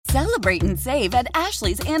Celebrate and save at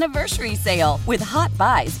Ashley's Anniversary Sale. With Hot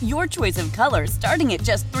Buys, your choice of colors starting at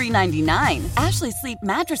just $3.99. Ashley Sleep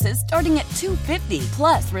mattresses starting at $2.50.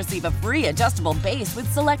 Plus, receive a free adjustable base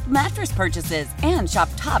with select mattress purchases. And shop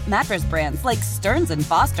top mattress brands like Stearns &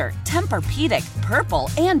 Foster, Tempur-Pedic, Purple,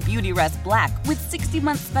 and Beautyrest Black with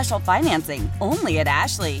 60-month special financing. Only at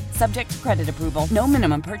Ashley. Subject to credit approval. No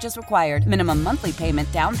minimum purchase required. Minimum monthly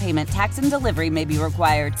payment, down payment, tax, and delivery may be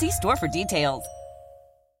required. See store for details.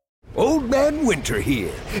 Old Man Winter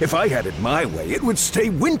here. If I had it my way, it would stay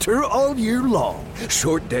winter all year long.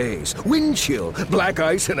 Short days, wind chill, black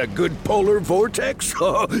ice, and a good polar vortex.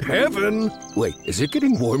 Oh, heaven. Wait, is it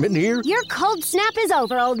getting warm in here? Your cold snap is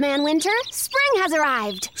over, Old Man Winter. Spring has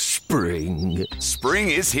arrived. Spring.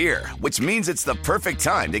 Spring is here, which means it's the perfect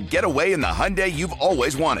time to get away in the Hyundai you've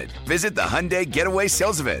always wanted. Visit the Hyundai Getaway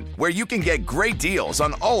Sales Event, where you can get great deals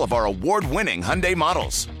on all of our award-winning Hyundai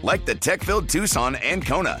models, like the tech-filled Tucson and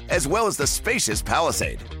Kona, as well as the spacious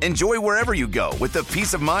Palisade. Enjoy wherever you go with the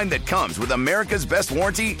peace of mind that comes with America's best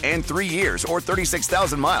warranty and 3 years or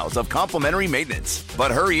 36,000 miles of complimentary maintenance.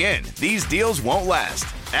 But hurry in, these deals won't last.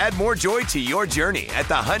 Add more joy to your journey at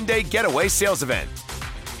the Hyundai Getaway Sales Event.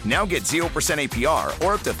 Now get 0% APR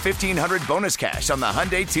or up to $1,500 bonus cash on the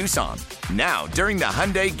Hyundai Tucson. Now, during the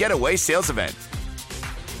Hyundai Getaway Sales Event.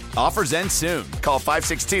 Offers end soon. Call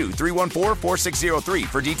 562-314-4603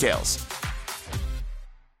 for details.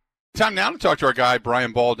 Time now to talk to our guy,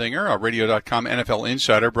 Brian Baldinger, our Radio.com NFL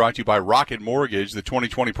Insider, brought to you by Rocket Mortgage, the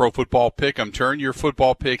 2020 Pro Football Pick'em. Turn your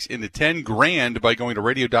football picks into $10,000 by going to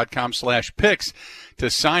Radio.com/picks to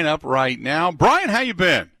sign up right now. Brian, how you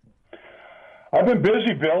been? I've been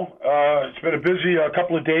busy, Bill. It's been a busy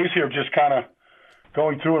couple of days here, just kind of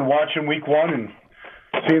going through and watching week one and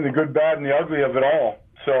seeing the good, bad, and the ugly of it all.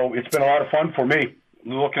 So it's been a lot of fun for me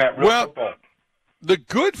looking at real football. The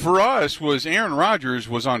good for us was Aaron Rodgers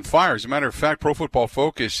was on fire. As a matter of fact, Pro Football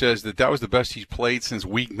Focus says that was the best he's played since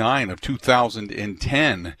Week 9 of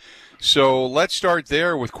 2010. So let's start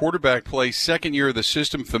there with quarterback play. Second year of the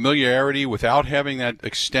system, familiarity without having that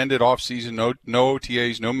extended offseason, no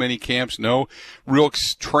OTAs, no mini camps, no real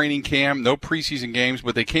training camp, no preseason games,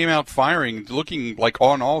 but they came out firing, looking like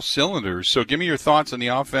on all cylinders. So give me your thoughts on the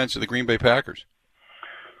offense of the Green Bay Packers.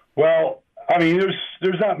 Well, I mean,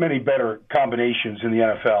 there's not many better combinations in the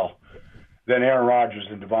NFL than Aaron Rodgers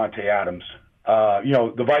and Devontae Adams.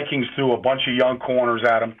 The Vikings threw a bunch of young corners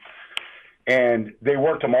at him, and they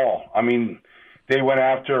worked them all. I mean, they went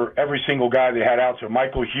after every single guy they had out there.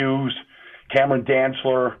 Michael Hughes, Cameron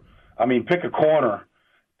Dantzler. I mean, pick a corner.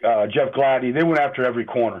 Jeff Gladney. They went after every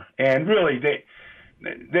corner, and really, they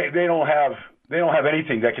don't have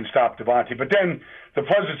anything that can stop Devontae. But then the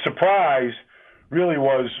pleasant surprise really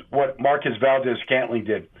was what Marcus Valdes-Scantling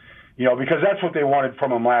did, because that's what they wanted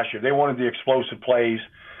from him last year. They wanted the explosive plays,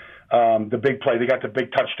 the big play. They got the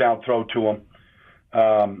big touchdown throw to him.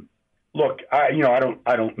 Look, I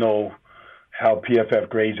don't know how PFF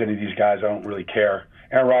grades any of these guys. I don't really care.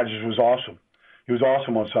 Aaron Rodgers was awesome. He was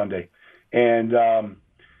awesome on Sunday, and I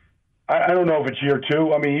don't know if it's year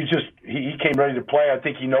two. I mean, he came ready to play. I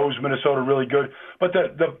think he knows Minnesota really good. But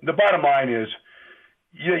the bottom line is,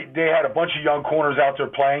 they had a bunch of young corners out there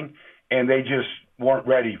playing, and they just weren't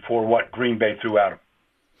ready for what Green Bay threw at them.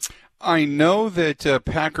 I know that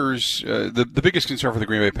Packers, the biggest concern for the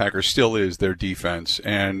Green Bay Packers still is their defense.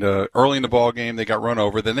 And early in the ball game, they got run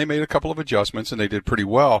over. Then they made a couple of adjustments, and they did pretty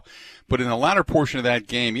well. But in the latter portion of that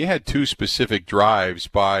game, you had two specific drives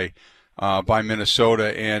by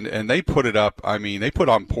Minnesota, and they put it up. I mean, they put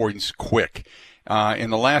on points quick. In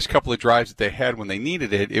the last couple of drives that they had when they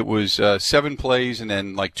needed it, it was 7 plays and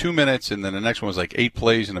then like 2 minutes, and then the next one was like 8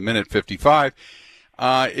 plays in a minute 55.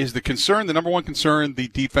 Is the number one concern, the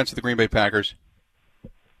defense of the Green Bay Packers?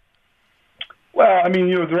 Well, I mean,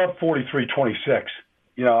 they're up 43-26.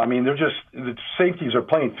 I mean, the safeties are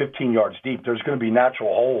playing 15 yards deep. There's going to be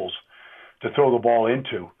natural holes to throw the ball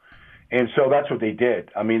into. And so that's what they did.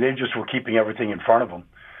 I mean, they just were keeping everything in front of them.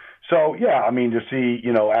 So, yeah, I mean, to see,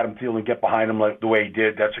 Adam Thielen get behind him like the way he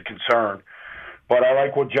did, that's a concern. But I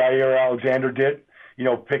like what Jair Alexander did,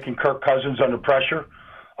 picking Kirk Cousins under pressure.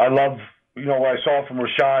 I love, what I saw from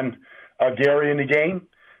Rashawn Gary in the game.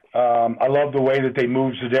 I love the way that they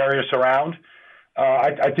moved Za'Darius around.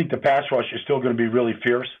 I think the pass rush is still going to be really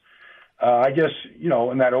fierce. I guess,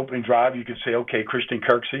 in that opening drive, you could say, okay, Christian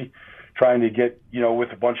Kirksey trying to get,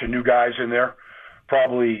 with a bunch of new guys in there,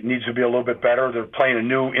 probably needs to be a little bit better. They're playing a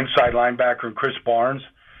new inside linebacker in Chris Barnes.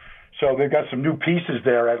 So they've got some new pieces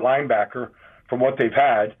there at linebacker from what they've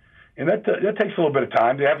had. And that takes a little bit of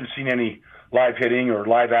time. They haven't seen any live hitting or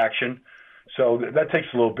live action. So that takes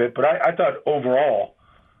a little bit. But I thought overall,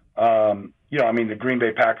 the Green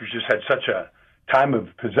Bay Packers just had such a time of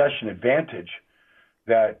possession advantage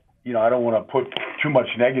that, I don't want to put too much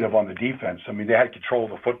negative on the defense. I mean, they had control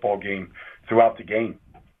of the football game throughout the game.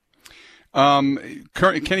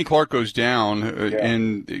 Kenny Clark goes down,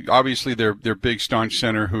 and obviously their big staunch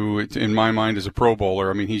center, who in my mind is a Pro Bowler.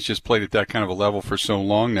 I mean, he's just played at that kind of a level for so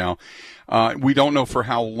long now. We don't know for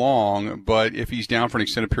how long, but if he's down for an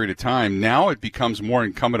extended period of time, now it becomes more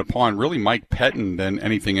incumbent upon really Mike Pettin than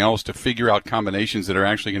anything else to figure out combinations that are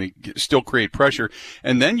actually going to still create pressure.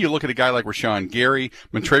 And then you look at a guy like Rashawn Gary,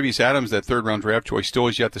 Montravius Adams, that third-round draft choice, still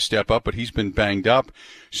has yet to step up, but he's been banged up.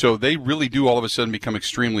 So they really do all of a sudden become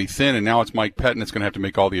extremely thin, and now it's Mike Pettin that's going to have to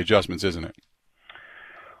make all the adjustments, isn't it?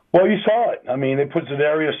 Well, you saw it. I mean, they put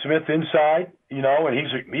Zadarius Smith inside,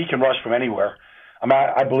 and he can rush from anywhere.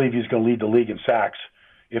 I believe he's going to lead the league in sacks,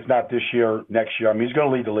 if not this year, next year. I mean, he's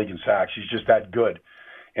going to lead the league in sacks. He's just that good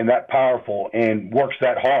and that powerful and works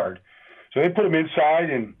that hard. So they put him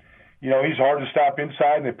inside, and, he's hard to stop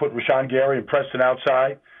inside, and they put Rashawn Gary and Preston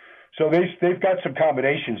outside. So they've got some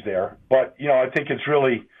combinations there. But, I think it's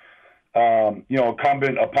really,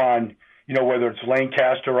 incumbent upon, whether it's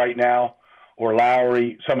Lancaster right now or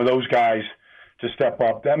Lowry, some of those guys to step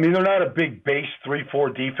up. I mean, they're not a big base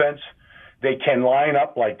 3-4 defense. They can line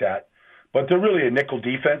up like that, but they're really a nickel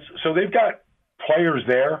defense. So they've got players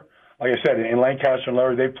there. Like I said, in Lancaster and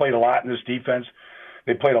Larry, they've played a lot in this defense.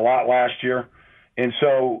 They played a lot last year. And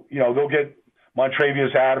so, they'll get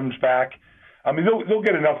Montravius Adams back. I mean, they'll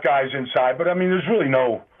get enough guys inside, but, I mean, there's really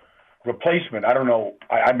no replacement. I don't know.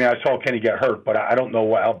 I saw Kenny get hurt, but I don't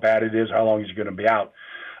know how bad it is, how long he's going to be out.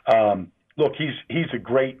 Look, he's a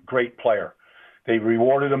great, great player. They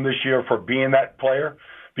rewarded him this year for being that player,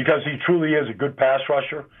 because he truly is a good pass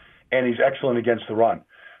rusher, and he's excellent against the run.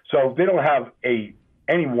 So they don't have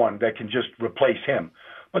anyone that can just replace him.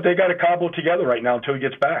 But they got to cobble it together right now until he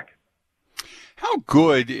gets back. How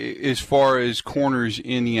good, as far as corners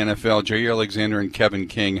in the NFL, Jair Alexander and Kevin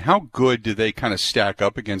King, how good do they kind of stack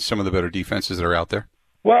up against some of the better defenses that are out there?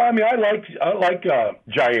 Well, I mean, I like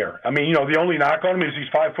Jair. I mean, the only knock on him is he's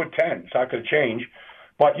 5'10". It's not going to change.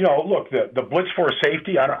 But, look, the blitz for a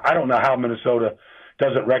safety, I don't know how Minnesota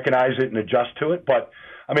doesn't recognize it and adjust to it. But,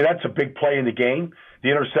 I mean, that's a big play in the game. The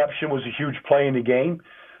interception was a huge play in the game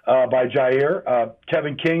by Jair.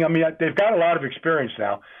 Kevin King, I mean, they've got a lot of experience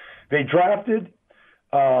now. They drafted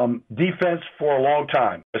defense for a long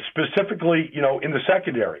time, specifically, in the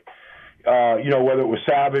secondary, whether it was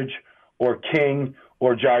Savage or King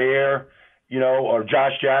or Jair, or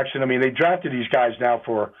Josh Jackson. I mean, they drafted these guys now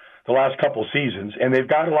for the last couple of seasons, and they've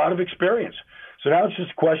got a lot of experience. So now it's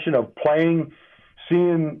just a question of playing,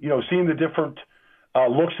 seeing the different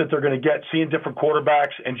looks that they're going to get, seeing different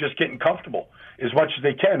quarterbacks, and just getting comfortable as much as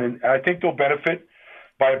they can. And I think they'll benefit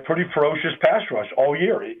by a pretty ferocious pass rush all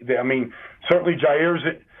year. I mean, certainly Jair's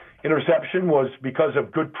interception was because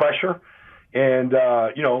of good pressure. And,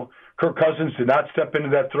 Kirk Cousins did not step into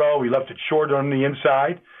that throw. He left it short on the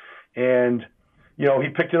inside. And, he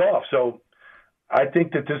picked it off. So I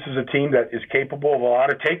think that this is a team that is capable of a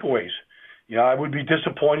lot of takeaways. I would be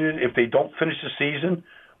disappointed if they don't finish the season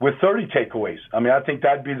with 30 takeaways. I mean, I think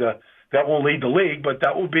that won't lead the league, but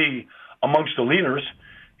that will be amongst the leaders.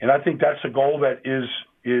 And I think that's a goal that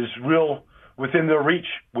is real within their reach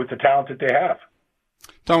with the talent that they have.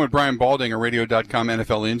 Talking with Brian Balding, a Radio.com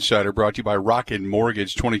NFL insider, brought to you by Rocket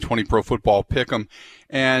Mortgage 2020 Pro Football Pick'em.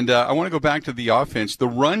 And I want to go back to the offense. The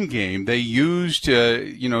run game, they used,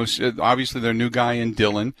 obviously their new guy in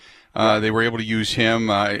Dillon. They were able to use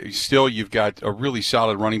him. Still, you've got a really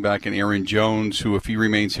solid running back in Aaron Jones, who, if he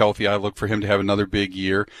remains healthy, I look for him to have another big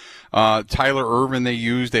year. Tyler Ervin they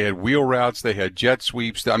used. They had wheel routes. They had jet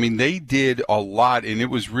sweeps. I mean, they did a lot, and it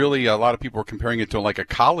was really, a lot of people were comparing it to like a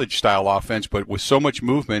college-style offense, but with so much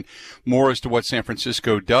movement, more as to what San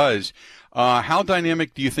Francisco does. How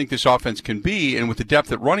dynamic do you think this offense can be? And with the depth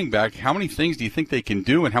at running back, how many things do you think they can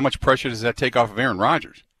do, and how much pressure does that take off of Aaron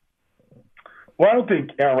Rodgers? Well, I don't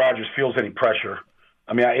think Aaron Rodgers feels any pressure.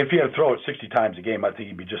 I mean, if he had to throw it 60 times a game, I think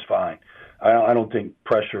he'd be just fine. I don't think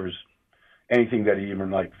pressure is anything that he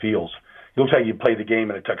even feels. It looks like you play the game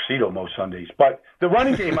in a tuxedo most Sundays. But the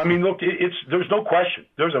running game, I mean, look, there's no question.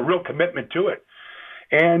 There's a real commitment to it.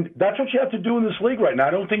 And that's what you have to do in this league right now.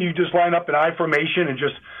 I don't think you just line up in I formation and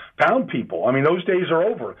just pound people. I mean, those days are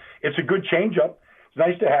over. It's a good changeup. It's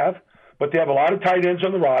nice to have. But they have a lot of tight ends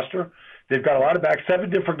on the roster. They've got a lot of backs. 7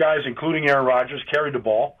 different guys, including Aaron Rodgers, carried the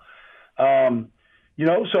ball.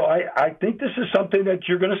 So I think this is something that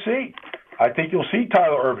you're going to see. I think you'll see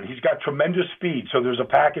Tyler Ervin. He's got tremendous speed, so there's a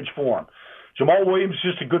package for him. Jamal Williams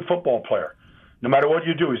is just a good football player. No matter what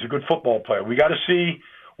you do, he's a good football player. We got to see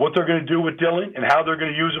what they're going to do with Dillon and how they're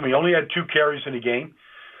going to use him. He only had 2 carries in the game,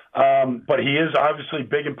 but he is obviously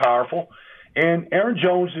big and powerful. And Aaron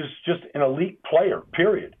Jones is just an elite player,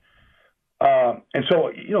 period. And so,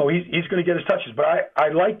 you know, he's going to get his touches. But I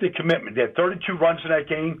like the commitment. They had 32 runs in that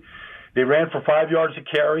game. They ran for 5 yards a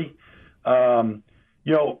carry.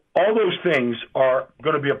 You know, all those things are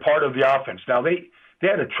going to be a part of the offense. Now, they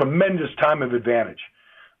had a tremendous time of advantage.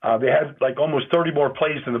 They had like almost 30 more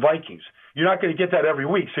plays than the Vikings. You're not going to get that every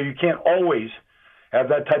week, so you can't always have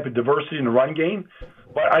that type of diversity in the run game.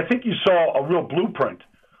 But I think you saw a real blueprint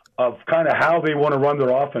of kind of how they want to run their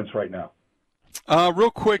offense right now.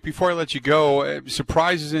 Real quick, before I let you go,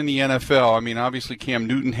 surprises in the NFL. I mean, obviously Cam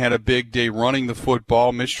Newton had a big day running the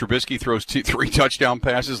football. Mitch Trubisky throws 3 touchdown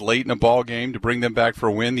passes late in the ball game to bring them back for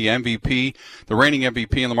a win. The MVP, the reigning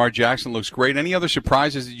MVP, and Lamar Jackson looks great. Any other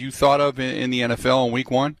surprises that you thought of in the NFL in Week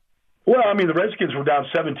 1? Well, I mean, the Redskins were down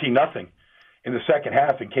 17-0 in the second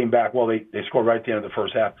half and came back. Well, they scored right at the end of the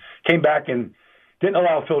first half. Came back and didn't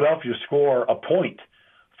allow Philadelphia to score a point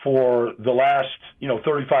for the last,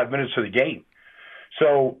 35 minutes of the game.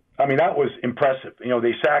 So, I mean, that was impressive. You know,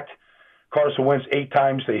 they sacked Carson Wentz 8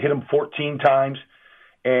 times. They hit him 14 times.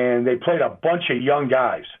 And they played a bunch of young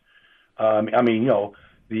guys.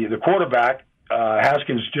 The quarterback,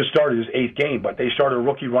 Haskins, just started his 8th game, but they started a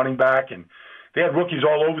rookie running back, and they had rookies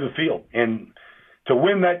all over the field. And to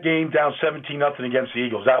win that game down 17-0 against the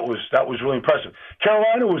Eagles, that was really impressive.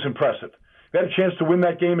 Carolina was impressive. They had a chance to win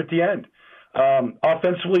that game at the end.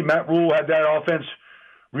 Offensively, Matt Rule had that offense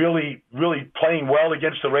really, really playing well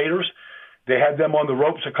against the Raiders. They had them on the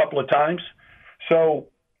ropes a couple of times. So,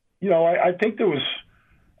 I think the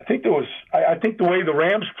way the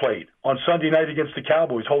Rams played on Sunday night against the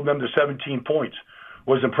Cowboys, holding them to 17 points,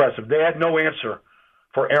 was impressive. They had no answer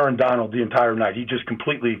for Aaron Donald the entire night. He just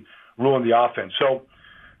completely ruined the offense. So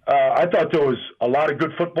I thought there was a lot of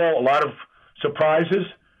good football, a lot of surprises,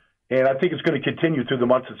 and I think it's going to continue through the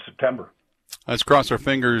month of September. Let's cross our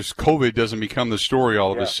fingers COVID doesn't become the story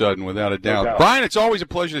all of a sudden, without a doubt. No doubt. Brian, it's always a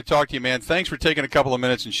pleasure to talk to you, man. Thanks for taking a couple of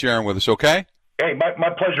minutes and sharing with us, okay? Hey, my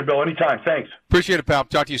pleasure, Bill. Anytime. Thanks. Appreciate it, pal.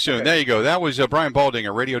 Talk to you soon. Okay. There you go. That was Brian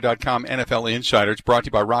Baldinger, Radio.com NFL Insider. It's brought to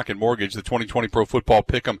you by Rocket Mortgage, the 2020 Pro Football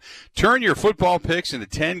Pick'em. Turn your football picks into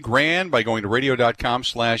 $10,000 by going to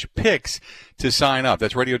Radio.com/picks to sign up.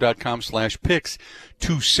 That's Radio.com/picks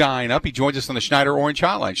to sign up. He joins us on the Schneider Orange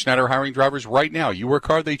Hotline. Schneider hiring drivers right now. You work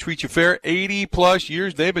hard, they treat you fair. 80-plus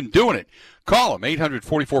years, they've been doing it. Call them,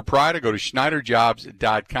 844-PRIDE, or go to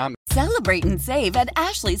SchneiderJobs.com. Celebrate and save at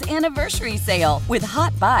Ashley's Anniversary Sale. With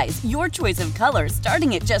Hot Buys, your choice of colors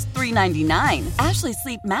starting at just $3.99. Ashley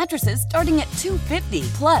Sleep mattresses starting at $2.50.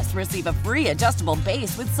 Plus, receive a free adjustable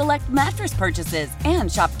base with select mattress purchases.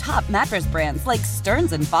 And shop top mattress brands like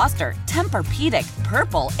Stearns & Foster, Tempur-Pedic,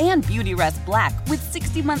 Purple, and Beautyrest Black with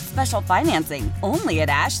 60-month special financing. Only at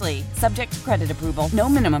Ashley. Subject to credit approval. No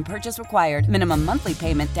minimum purchase required. Minimum monthly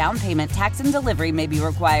payment, down payment, tax, and delivery may be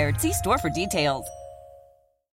required. See store for details.